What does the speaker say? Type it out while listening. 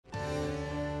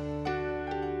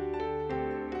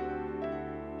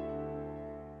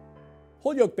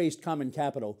Holyoke-based Common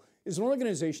Capital is an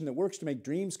organization that works to make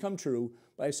dreams come true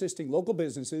by assisting local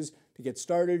businesses to get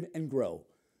started and grow.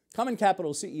 Common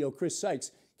Capital CEO Chris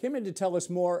Sikes came in to tell us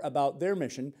more about their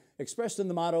mission, expressed in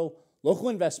the motto, local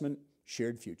investment,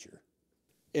 shared future.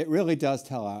 It really does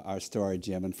tell our story,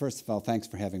 Jim. And first of all, thanks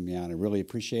for having me on. I really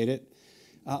appreciate it.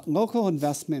 Local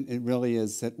investment, it really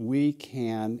is that we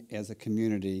can, as a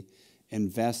community,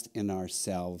 invest in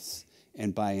ourselves.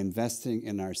 And by investing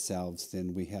in ourselves,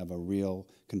 then we have a real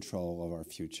control of our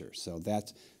future. So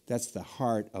that's the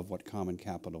heart of what Common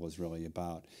Capital is really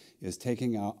about, is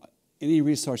taking out any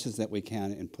resources that we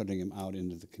can and putting them out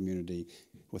into the community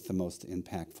with the most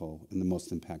impactful, in the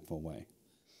most impactful way.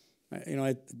 You know,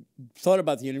 I thought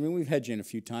about the interview. We've had you in a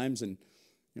few times, and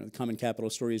you know, the Common Capital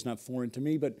story is not foreign to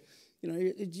me. But you know,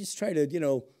 you just try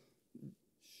to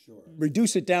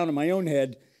reduce it down in my own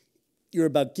head. You're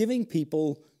about giving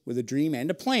people with a dream and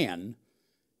a plan.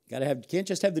 You can't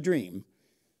just have the dream.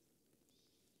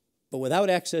 But without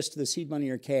access to the seed money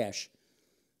or cash,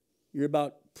 you're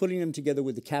about putting them together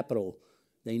with the capital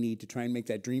they need to try and make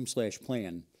that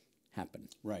dream/plan happen.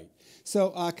 Right.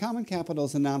 So Common Capital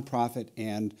is a nonprofit,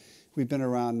 and we've been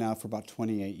around now for about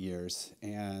 28 years.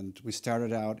 And we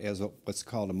started out as what's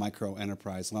called a micro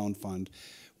enterprise loan fund,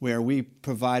 where we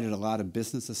provided a lot of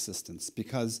business assistance,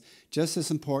 because just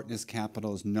as important as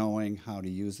capital is knowing how to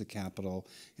use the capital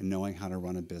and knowing how to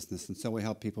run a business. And so we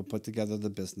help people put together the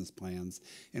business plans,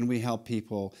 and we help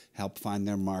people find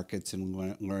their markets and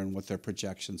learn what their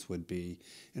projections would be,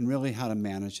 and really how to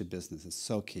manage a business is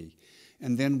so key.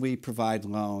 And then we provide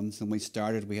loans, and we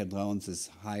had loans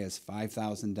as high as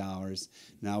 $5,000.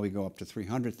 Now we go up to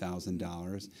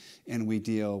 $300,000. And we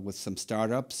deal with some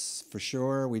startups for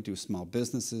sure. We do small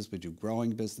businesses, we do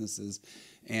growing businesses.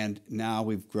 And now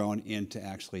we've grown into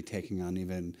actually taking on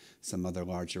even some other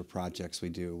larger projects.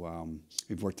 We've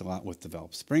worked a lot with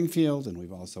Develop Springfield, and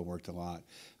we've also worked a lot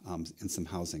in some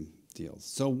housing deals.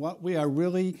 So what we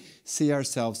really see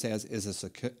ourselves as is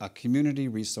a community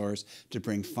resource to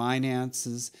bring finance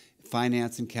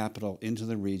and capital into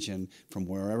the region from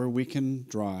wherever we can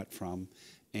draw it from,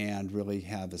 and really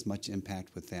have as much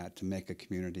impact with that to make a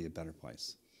community a better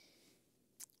place.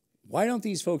 Why don't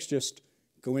these folks just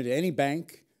go into any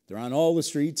bank, they're on all the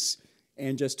streets,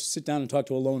 and just sit down and talk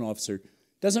to a loan officer?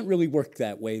 Doesn't really work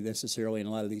that way necessarily in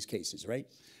a lot of these cases, right?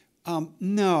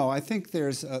 No, I think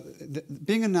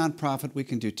being a nonprofit, we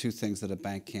can do two things that a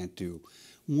bank can't do.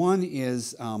 One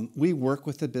is we work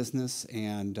with the business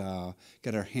and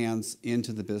get our hands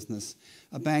into the business.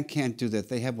 A bank can't do that.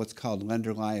 They have what's called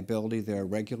lender liability. They're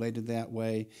regulated that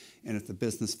way. And if the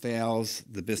business fails,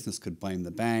 the business could blame the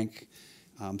bank.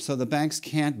 So the banks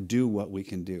can't do what we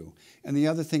can do. And the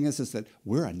other thing is that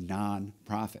we're a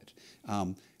nonprofit.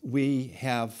 We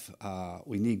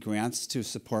need grants to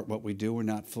support what we do. We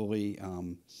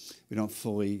don't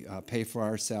fully pay for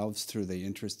ourselves through the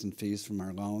interest and fees from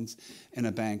our loans. And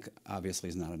a bank obviously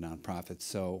is not a nonprofit.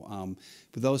 So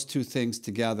those two things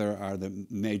together are the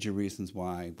major reasons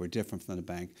why we're different from the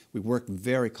bank. We work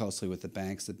very closely with the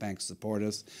banks. The banks support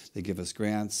us. They give us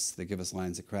grants. They give us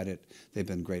lines of credit. They've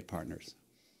been great partners.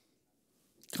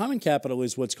 Common Capital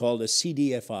is what's called a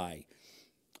CDFI,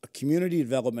 a Community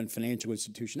Development Financial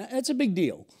Institution. That's a big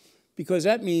deal, because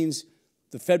that means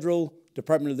the Federal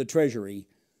Department of the Treasury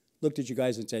looked at you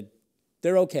guys and said,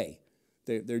 they're okay.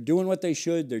 They're doing what they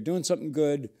should. They're doing something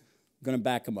good. I'm going to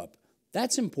back them up.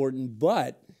 That's important,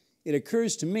 but it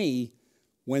occurs to me,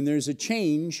 when there's a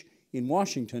change in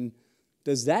Washington,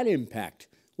 does that impact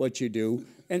what you do?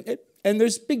 And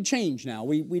there's big change now.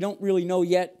 We don't really know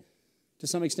yet, to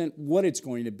some extent, what it's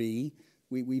going to be.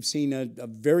 We've seen a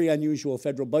very unusual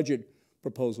federal budget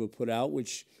proposal put out,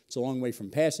 which is a long way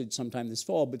from passage sometime this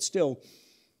fall. But still,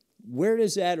 where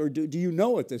does that, or do you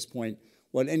know at this point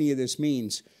what any of this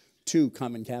means to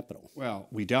Common Capital? Well,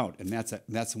 we don't, and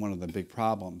that's one of the big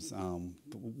problems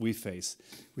we face.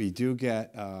 We do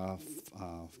get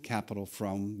capital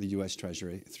from the U.S.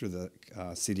 Treasury through the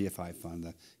CDFI fund,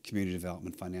 the Community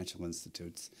Development Financial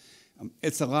Institutes.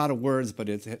 It's a lot of words, but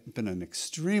it's been an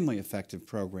extremely effective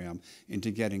program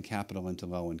into getting capital into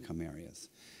low-income areas.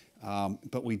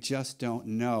 But we just don't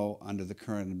know under the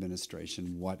current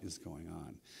administration what is going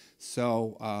on.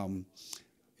 So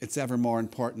it's ever more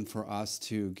important for us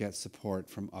to get support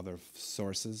from other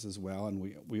sources as well,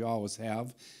 and we always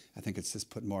have. I think it's just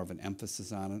put more of an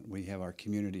emphasis on it. We have our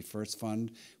Community First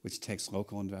Fund, which takes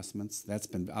local investments.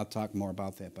 I'll talk more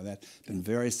about that, but that's been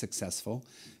very successful.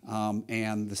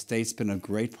 And the state's been a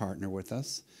great partner with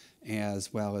us,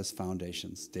 as well as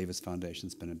foundations. Davis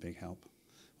Foundation's been a big help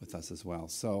with us as well.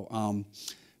 So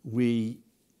we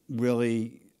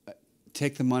really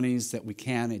take the monies that we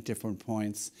can at different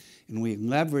points, and we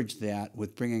leverage that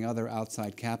with bringing other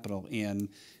outside capital in,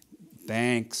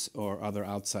 banks or other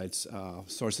outside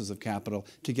sources of capital,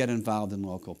 to get involved in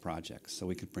local projects so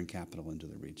we could bring capital into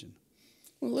the region.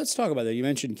 Well, let's talk about that. You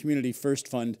mentioned Community First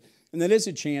Fund, and that is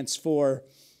a chance for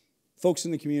folks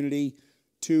in the community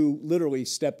to literally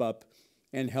step up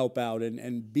and help out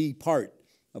and be part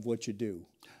of what you do.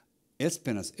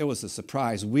 It was a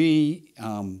surprise. We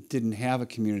didn't have a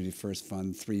Community First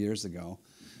Fund 3 years ago,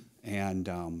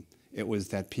 and it was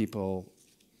that people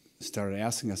started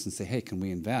asking us and say, hey, can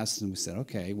we invest? And we said,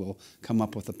 okay, we'll come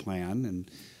up with a plan, and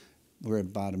we're at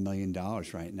about $1 million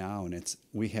right now, and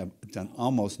we have done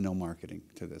almost no marketing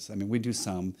to this. I mean, we do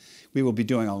some. We will be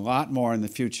doing a lot more in the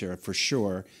future, for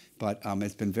sure, but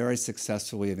it's been very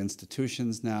successful. We have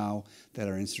institutions now that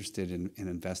are interested in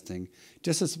investing.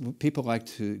 Just as people like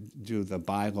to do the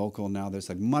buy local now, there's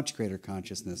a much greater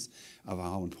consciousness of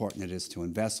how important it is to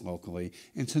invest locally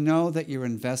and to know that your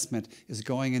investment is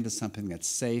going into something that's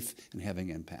safe and having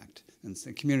impact. And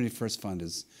the Community First Fund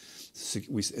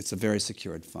it's a very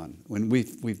secured fund.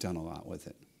 We've done a lot with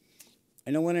it.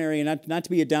 I know one area, not to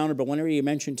be a downer, but one area you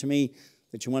mentioned to me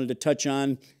that you wanted to touch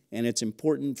on, and it's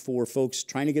important for folks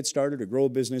trying to get started or grow a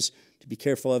business to be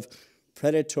careful of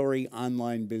predatory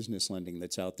online business lending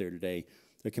that's out there today.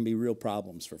 There can be real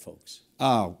problems for folks.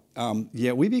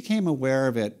 Yeah, we became aware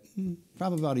of it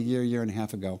probably about a year and a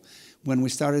half ago when we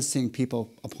started seeing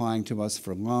people applying to us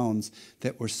for loans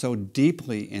that were so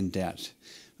deeply in debt.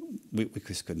 We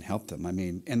just couldn't help them. I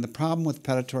mean, and the problem with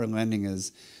predatory lending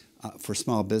is, for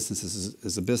small businesses,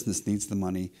 is a business needs the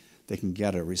money, they can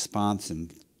get a response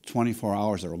in 24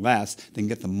 hours or less. They can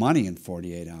get the money in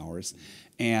 48 hours.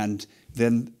 And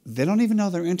then they don't even know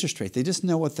their interest rate. They just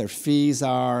know what their fees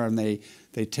are, and they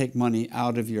take money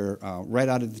out of your, right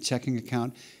out of the checking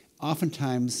account.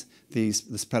 Oftentimes,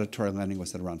 this predatory lending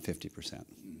was at around 50%.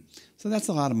 So that's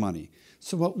a lot of money.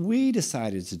 So what we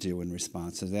decided to do in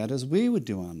response to that is we would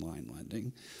do online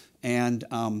lending, and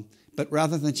but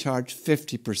rather than charge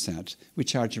 50%, we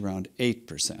charge around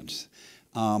 8%.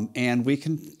 And we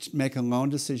can make a loan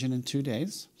decision in 2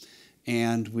 days,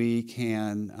 and we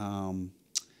can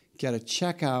get a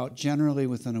check out generally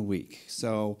within a week.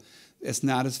 So it's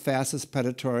not as fast as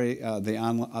predatory,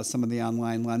 some of the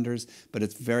online lenders, but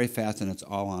it's very fast and it's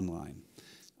all online.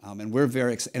 And we're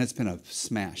and it's been a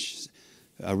smash,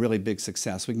 a really big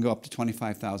success. We can go up to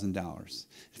 $25,000.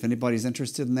 If anybody's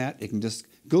interested in that, you can just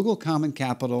Google Common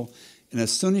Capital, and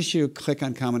as soon as you click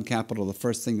on Common Capital, the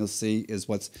first thing you'll see is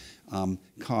what's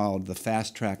called the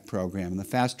Fast Track program. And the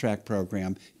Fast Track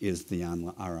program is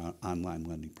our online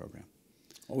lending program.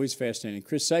 Always fascinating.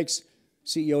 Chris Sikes,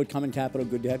 CEO at Common Capital.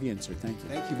 Good to have you in, sir. Thank you.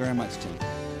 Thank you very much,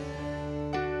 Jim.